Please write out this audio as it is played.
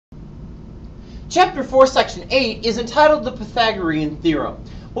Chapter 4, Section 8 is entitled the Pythagorean Theorem.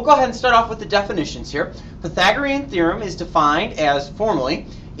 We'll go ahead and start off with the definitions here. Pythagorean theorem is defined as formally,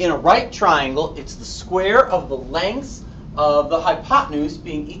 in a right triangle, it's the square of the lengths of the hypotenuse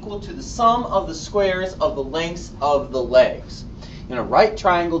being equal to the sum of the squares of the lengths of the legs. In a right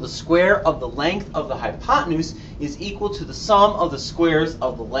triangle, the square of the length of the hypotenuse is equal to the sum of the squares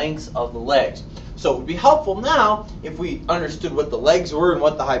of the lengths of the legs. So it would be helpful now if we understood what the legs were and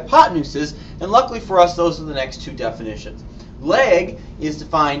what the hypotenuse is, and luckily for us, those are the next two definitions. Leg is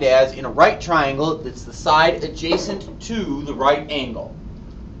defined as, in a right triangle, it's the side adjacent to the right angle.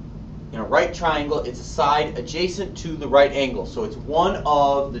 In a right triangle, it's a side adjacent to the right angle. So it's one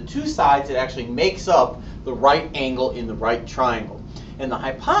of the two sides that actually makes up the right angle in the right triangle. And the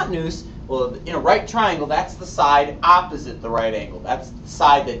hypotenuse, well, in a right triangle, that's the side opposite the right angle. That's the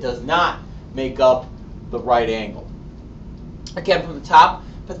side that does not make up the right angle. Again, from the top,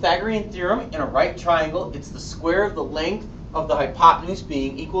 Pythagorean theorem, in a right triangle, it's the square of the length of the hypotenuse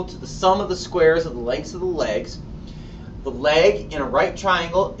being equal to the sum of the squares of the lengths of the legs. The leg, in a right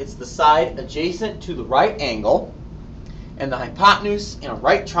triangle, it's the side adjacent to the right angle. And the hypotenuse, in a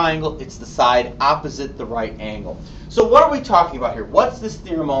right triangle, it's the side opposite the right angle. So what are we talking about here? What's this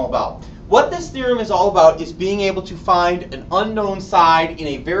theorem all about? What this theorem is all about is being able to find an unknown side in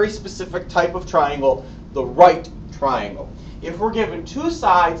a very specific type of triangle, the right triangle. If we're given two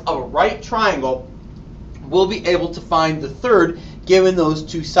sides of a right triangle, we'll be able to find the third given those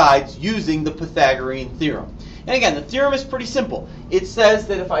two sides using the Pythagorean theorem. And again, the theorem is pretty simple. It says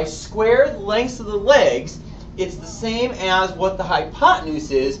that if I square the lengths of the legs, it's the same as what the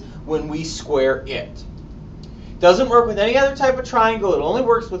hypotenuse is when we square it. Doesn't work with any other type of triangle. It only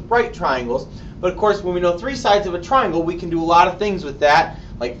works with right triangles. But of course, when we know three sides of a triangle, we can do a lot of things with that,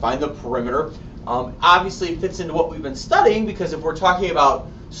 like find the perimeter. Obviously, it fits into what we've been studying, because if we're talking about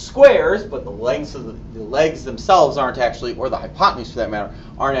squares, but the lengths of the legs themselves aren't actually, or the hypotenuse for that matter,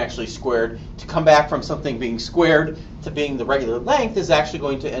 aren't actually squared, to come back from something being squared to being the regular length is actually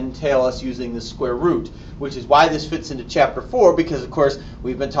going to entail us using the square root, which is why this fits into Chapter 4, because of course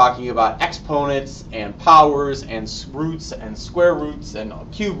we've been talking about exponents and powers and roots and square roots and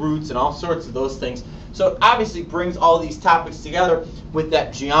cube roots and all sorts of those things. So it obviously brings all these topics together with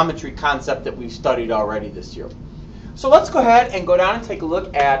that geometry concept that we've studied already this year. So let's go ahead and go down and take a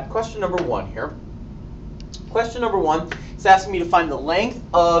look at question number 1 here. Question number 1 is asking me to find the length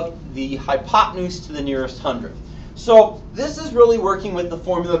of the hypotenuse to the nearest hundredth. So this is really working with the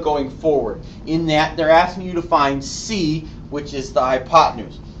formula going forward, in that they're asking you to find C, which is the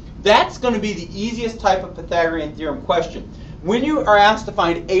hypotenuse. That's going to be the easiest type of Pythagorean theorem question. When you are asked to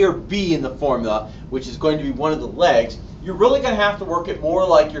find A or B in the formula, which is going to be one of the legs, you're really going to have to work it more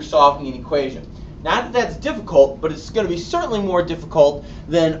like you're solving an equation. Not that that's difficult, but it's going to be certainly more difficult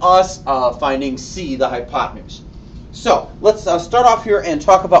than us finding C, the hypotenuse. So let's start off here and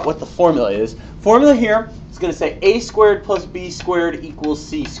talk about what the formula is. Formula here is going to say A squared plus B squared equals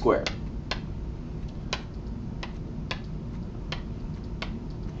C squared.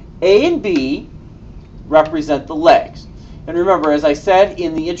 A and B represent the legs. And remember, as I said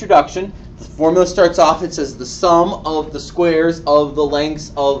in the introduction, the formula starts off, it says the sum of the squares of the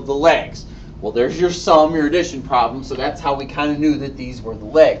lengths of the legs. Well, there's your sum, your addition problem, so that's how we kind of knew that these were the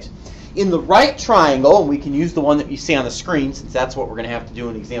legs. In the right triangle, and we can use the one that you see on the screen since that's what we're going to have to do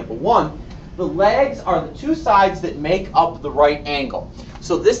in example 1, the legs are the two sides that make up the right angle.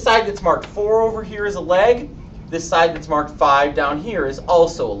 So this side that's marked 4 over here is a leg. This side that's marked 5 down here is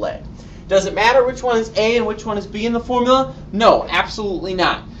also a leg. Does it matter which one is A and which one is B in the formula? No, absolutely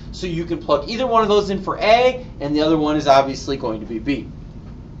not. So you can plug either one of those in for A, and the other one is obviously going to be B.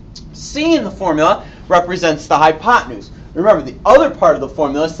 C in the formula represents the hypotenuse. Remember, the other part of the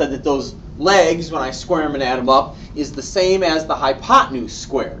formula said that those legs, when I square them and add them up, is the same as the hypotenuse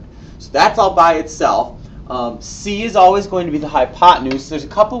squared. So that's all by itself. C is always going to be the hypotenuse. There's a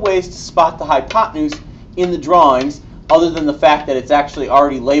couple ways to spot the hypotenuse in the drawings, other than the fact that it's actually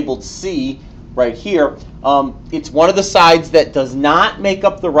already labeled C right here. It's one of the sides that does not make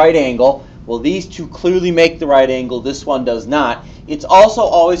up the right angle. Well, these two clearly make the right angle. This one does not. It's also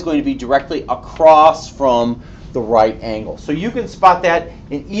always going to be directly across from the right angle. So you can spot that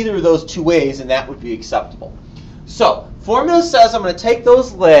in either of those two ways, and that would be acceptable. So formula says I'm going to take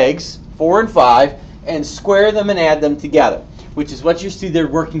those legs, 4 and 5, and square them and add them together, which is what you see they're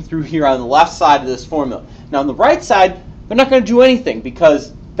working through here on the left side of this formula. Now on the right side, they're not going to do anything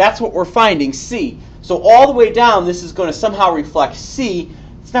because that's what we're finding, C. So all the way down, this is going to somehow reflect C.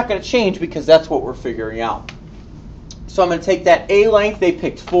 It's not going to change because that's what we're figuring out. So I'm going to take that A length, they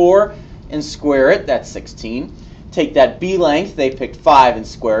picked 4, and square it. That's 16. take that B length, they picked 5 and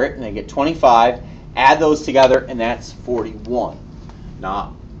square it, and they get 25. Add those together, and that's 41.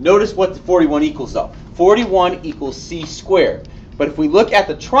 Now, notice what the 41 equals, though. 41 equals c squared. But if we look at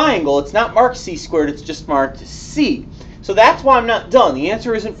the triangle, it's not marked c squared, it's just marked c. So that's why I'm not done. The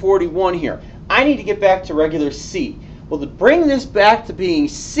answer isn't 41 here. I need to get back to regular c. Well, to bring this back to being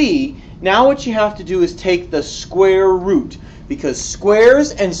c, now what you have to do is take the square root, because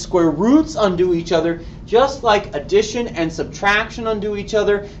squares and square roots undo each other, just like addition and subtraction undo each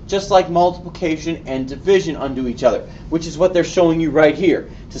other, just like multiplication and division undo each other, which is what they're showing you right here.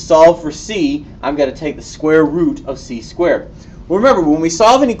 To solve for c, I'm going to take the square root of c squared. Well, remember, when we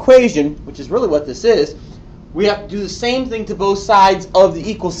solve an equation, which is really what this is, we have to do the same thing to both sides of the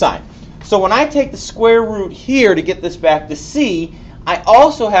equal sign. So when I take the square root here to get this back to c, I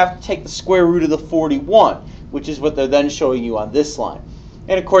also have to take the square root of the 41, which is what they're then showing you on this line.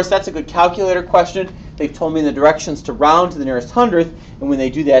 And of course, that's a good calculator question. They've told me the directions to round to the nearest hundredth, and when they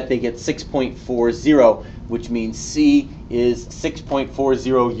do that, they get 6.40, which means c is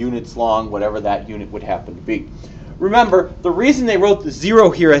 6.40 units long, whatever that unit would happen to be. Remember, the reason they wrote the 0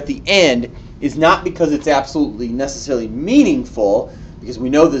 here at the end is not because it's absolutely necessarily meaningful, because we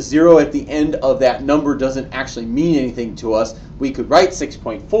know the 0 at the end of that number doesn't actually mean anything to us. We could write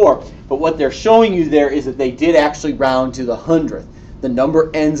 6.4, but what they're showing you there is that they did actually round to the hundredth. The number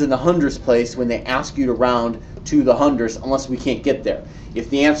ends in the hundredths place when they ask you to round to the hundredths, unless we can't get there.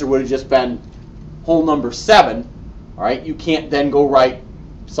 If the answer would have just been whole number 7, all right, you can't then go write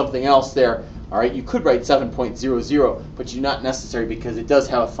something else there. All right, you could write 7.00, but you're not necessary because it does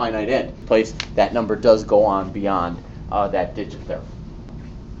have a finite end. Place that number does go on beyond that digit there.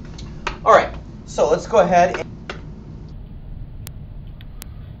 All right, so let's go ahead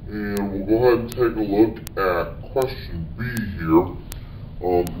and we'll go ahead and take a look at question B here.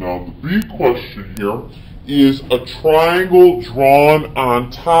 Now the B question here is a triangle drawn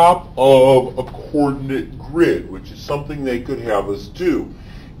on top of a coordinate grid, which is something they could have us do.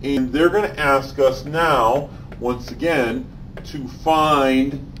 And they're going to ask us now, once again, to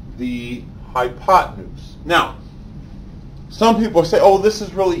find the hypotenuse. Now, some people say, oh, this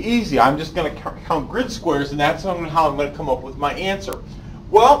is really easy. I'm just going to count grid squares, and that's how I'm going to come up with my answer.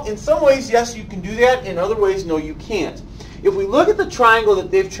 Well, in some ways, yes, you can do that. In other ways, no, you can't. If we look at the triangle that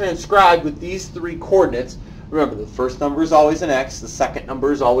they've transcribed with these 3 coordinates, remember, the first number is always an x, the second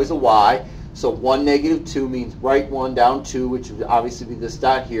number is always a y. So 1, -2 means right 1, down 2, which would obviously be this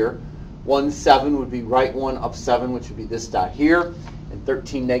dot here. 1, 7 would be right 1, up 7, which would be this dot here. And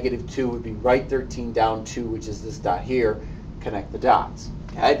 13, -2 would be right 13, down 2, which is this dot here. Connect the dots.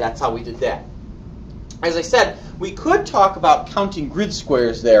 Okay, that's how we did that. As I said, we could talk about counting grid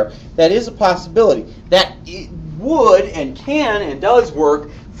squares there. That is a possibility. That it would and can and does work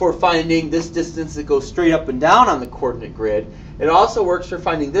for finding this distance that goes straight up and down on the coordinate grid. It also works for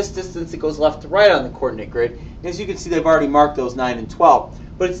finding this distance that goes left to right on the coordinate grid. And as you can see, they've already marked those 9 and 12.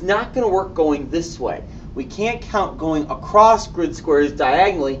 But it's not going to work going this way. We can't count going across grid squares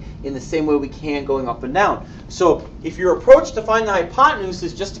diagonally in the same way we can going up and down. So if your approach to find the hypotenuse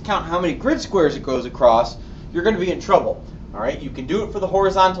is just to count how many grid squares it goes across, you're going to be in trouble. All right, you can do it for the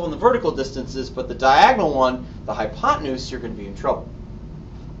horizontal and the vertical distances, but the diagonal one, the hypotenuse, you're going to be in trouble.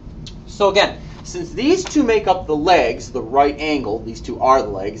 So again, since these two make up the legs, the right angle, these two are the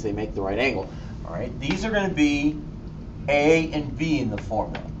legs, they make the right angle. All right, these are going to be A and B in the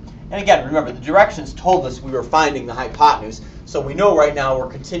formula. And again, remember, the directions told us we were finding the hypotenuse, so we know right now we're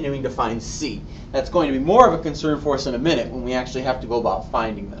continuing to find C. That's going to be more of a concern for us in a minute when we actually have to go about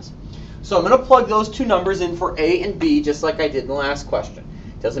finding this. So I'm going to plug those two numbers in for A and B just like I did in the last question.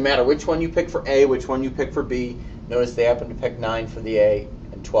 It doesn't matter which one you pick for A, which one you pick for B. Notice they happen to pick 9 for the A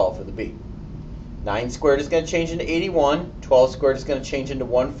and 12 for the B. 9 squared is going to change into 81. 12 squared is going to change into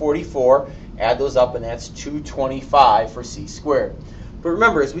 144. Add those up, and that's 225 for C squared. But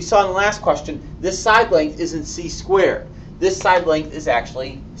remember, as we saw in the last question, this side length isn't C squared. This side length is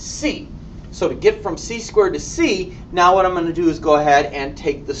actually C. So to get from C squared to C, now what I'm going to do is go ahead and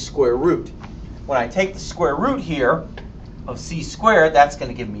take the square root. When I take the square root here of C squared, that's going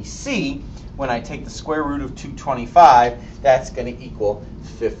to give me C. When I take the square root of 225, that's going to equal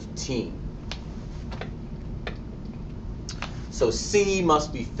 15. So C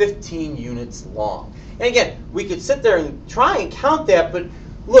must be 15 units long. And again, we could sit there and try and count that, but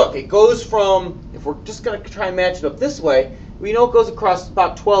look, it goes from, if we're just going to try and match it up this way, we know it goes across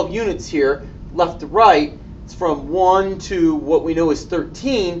about 12 units here, left to right. It's from 1 to what we know is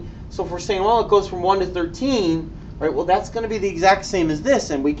 13. So if we're saying, well, it goes from 1 to 13, right, well, that's going to be the exact same as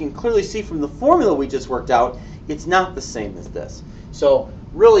this. And we can clearly see from the formula we just worked out, it's not the same as this. So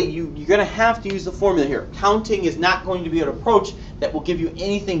really you're going to have to use the formula here. Counting is not going to be an approach that will give you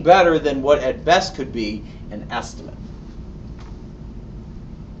anything better than what at best could be an estimate.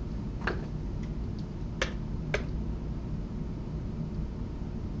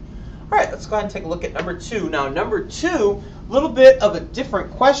 All right, let's go ahead and take a look at number 2. Now, number 2, a little bit of a different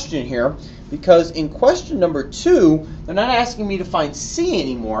question here, because in question number 2, they're not asking me to find C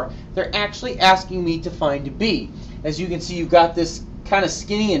anymore. They're actually asking me to find B. As you can see, you've got this kind of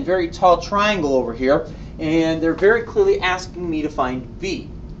skinny and very tall triangle over here, and they're very clearly asking me to find B.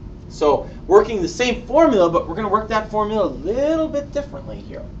 So, working the same formula, but we're going to work that formula a little bit differently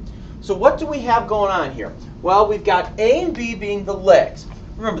here. So, what do we have going on here? Well, we've got A and B being the legs.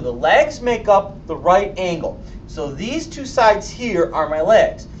 Remember, the legs make up the right angle. So these two sides here are my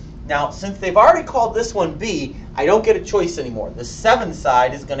legs. Now, since they've already called this one B, I don't get a choice anymore. The 7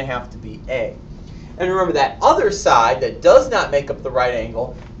 side is going to have to be A. And remember, that other side that does not make up the right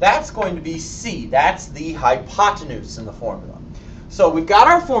angle, that's going to be C. That's the hypotenuse in the formula. So we've got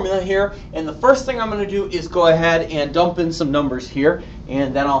our formula here, and the first thing I'm going to do is go ahead and dump in some numbers here,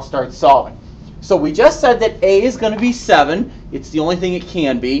 and then I'll start solving. So we just said that A is going to be 7. It's the only thing it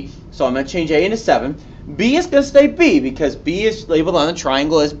can be. So I'm going to change A into 7. B is going to stay B because B is labeled on the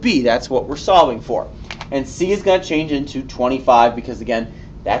triangle as B. That's what we're solving for. And C is going to change into 25 because, again,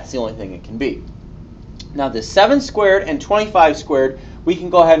 that's the only thing it can be. Now, the 7 squared and 25 squared, we can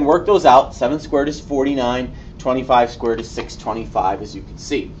go ahead and work those out. 7 squared is 49. 25 squared is 625, as you can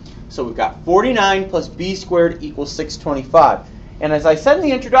see. So we've got 49 plus B squared equals 625. And as I said in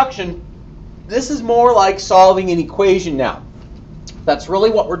the introduction, this is more like solving an equation now. That's really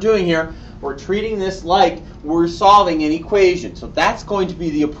what we're doing here. We're treating this like we're solving an equation. So that's going to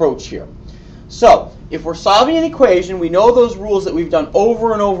be the approach here. So if we're solving an equation, we know those rules that we've done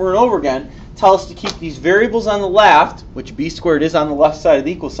over and over and over again tell us to keep these variables on the left, which B squared is on the left side of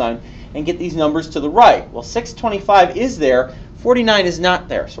the equal sign, and get these numbers to the right. Well, 625 is there. 49 is not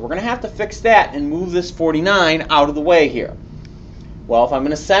there. So we're going to have to fix that and move this 49 out of the way here. Well, if I'm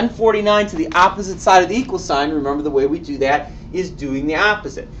going to send 49 to the opposite side of the equal sign, remember the way we do that is doing the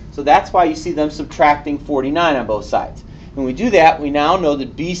opposite. So that's why you see them subtracting 49 on both sides. When we do that, we now know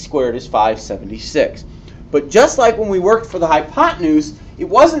that B squared is 576. But just like when we worked for the hypotenuse, it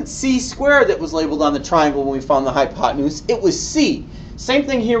wasn't C squared that was labeled on the triangle when we found the hypotenuse. It was C. Same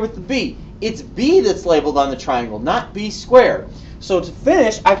thing here with the B. It's B that's labeled on the triangle, not B squared. So to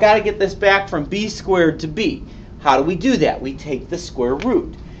finish, I've got to get this back from B squared to B. How do we do that? We take the square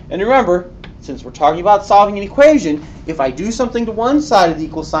root. And remember, since we're talking about solving an equation, if I do something to one side of the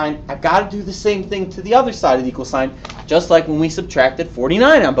equal sign, I've got to do the same thing to the other side of the equal sign, just like when we subtracted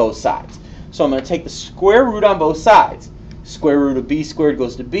 49 on both sides. So I'm going to take the square root on both sides. Square root of B squared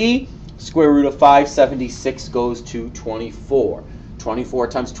goes to B. Square root of 576 goes to 24. 24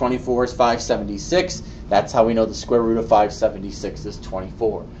 times 24 is 576. That's how we know the square root of 576 is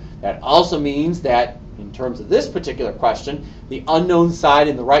 24. That also means that in terms of this particular question, the unknown side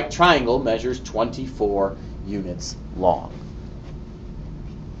in the right triangle measures 24 units long.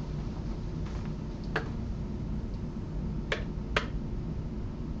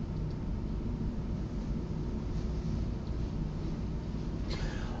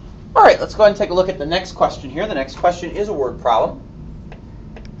 All right, let's go ahead and take a look at the next question here. The next question is a word problem.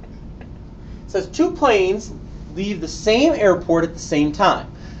 It says 2 planes leave the same airport at the same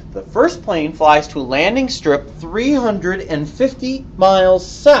time. The first plane flies to a landing strip 350 miles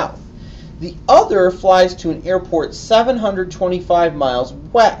south. The other flies to an airport 725 miles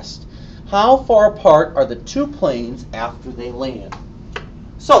west. How far apart are the 2 planes after they land?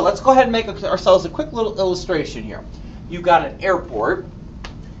 So let's go ahead and make ourselves a quick little illustration here. You've got an airport,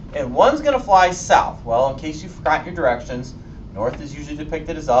 and one's going to fly south. Well, in case you forgot your directions, north is usually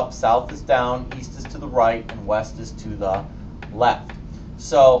depicted as up, south is down, east is to the right, and west is to the left.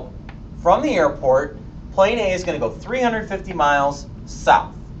 So from the airport, plane A is going to go 350 miles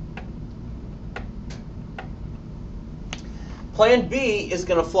south. Plane B is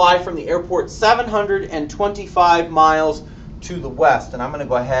going to fly from the airport 725 miles to the west. And I'm going to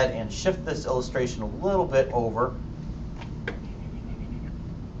go ahead and shift this illustration a little bit over.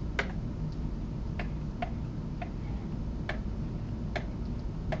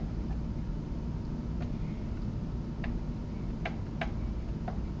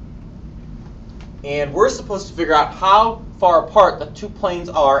 And we're supposed to figure out how far apart the 2 planes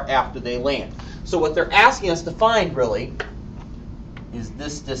are after they land. So what they're asking us to find, really, is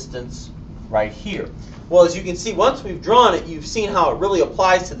this distance right here. Well, as you can see, once we've drawn it, you've seen how it really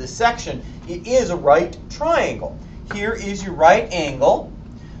applies to this section. It is a right triangle. Here is your right angle.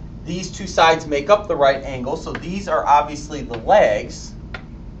 These 2 sides make up the right angle, so these are obviously the legs.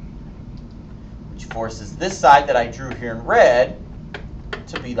 forces this side that I drew here in red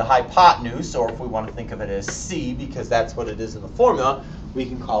to be the hypotenuse, or if we want to think of it as C, because that's what it is in the formula, we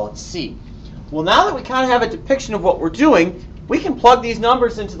can call it C. Well, now that we kind of have a depiction of what we're doing, we can plug these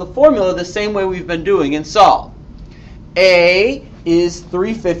numbers into the formula the same way we've been doing and solve. A is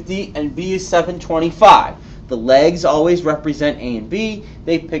 350 and B is 725. The legs always represent A and B.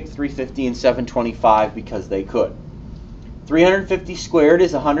 They picked 350 and 725 because they could. 350 squared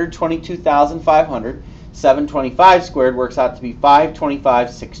is 122,500. 725 squared works out to be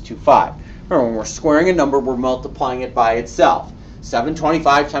 525,625. Remember, when we're squaring a number, we're multiplying it by itself.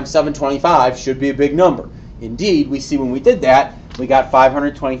 725 times 725 should be a big number. Indeed, we see when we did that, we got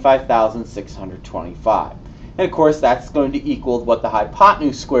 525,625. And of course, that's going to equal what the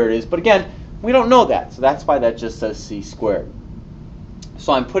hypotenuse squared is. But again, we don't know that, so that's why that just says C squared.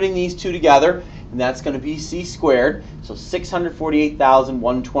 So I'm putting these two together, and that's going to be C squared. So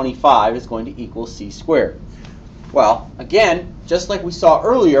 648,125 is going to equal C squared. Well, again, just like we saw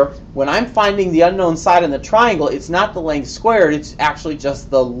earlier, when I'm finding the unknown side in the triangle, it's not the length squared, it's actually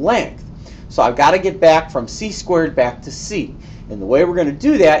just the length. So I've got to get back from C squared back to C. And the way we're going to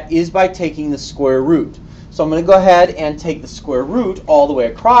do that is by taking the square root. So I'm going to go ahead and take the square root all the way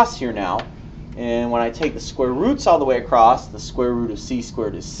across here now. And when I take the square roots all the way across, the square root of C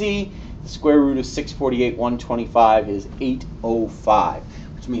squared is C. The square root of 648,125 is 805,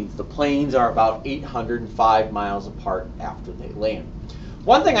 which means the planes are about 805 miles apart after they land.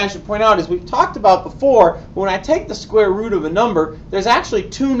 One thing I should point out is we've talked about before, when I take the square root of a number, there's actually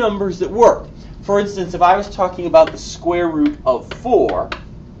two numbers that work. For instance, if I was talking about the square root of 4,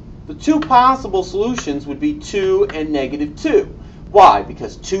 the two possible solutions would be 2 and negative 2. Why?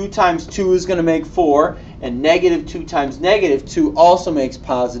 Because 2 times 2 is going to make 4, and negative 2 times negative 2 also makes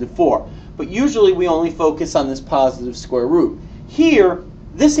positive 4. But usually we only focus on this positive square root. Here,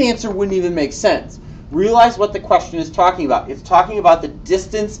 this answer wouldn't even make sense. Realize what the question is talking about. It's talking about the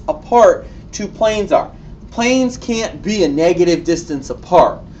distance apart two planes are. Planes can't be a negative distance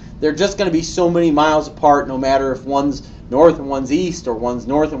apart. They're just going to be so many miles apart, no matter if one's north and one's east, or one's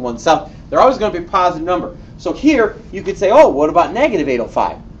north and one's south. They're always going to be a positive number. So here, you could say, oh, what about negative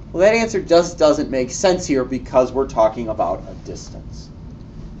 805? Well, that answer just doesn't make sense here because we're talking about a distance.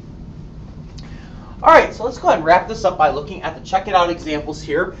 All right, so let's go ahead and wrap this up by looking at the check it out examples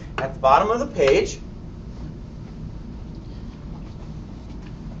here at the bottom of the page.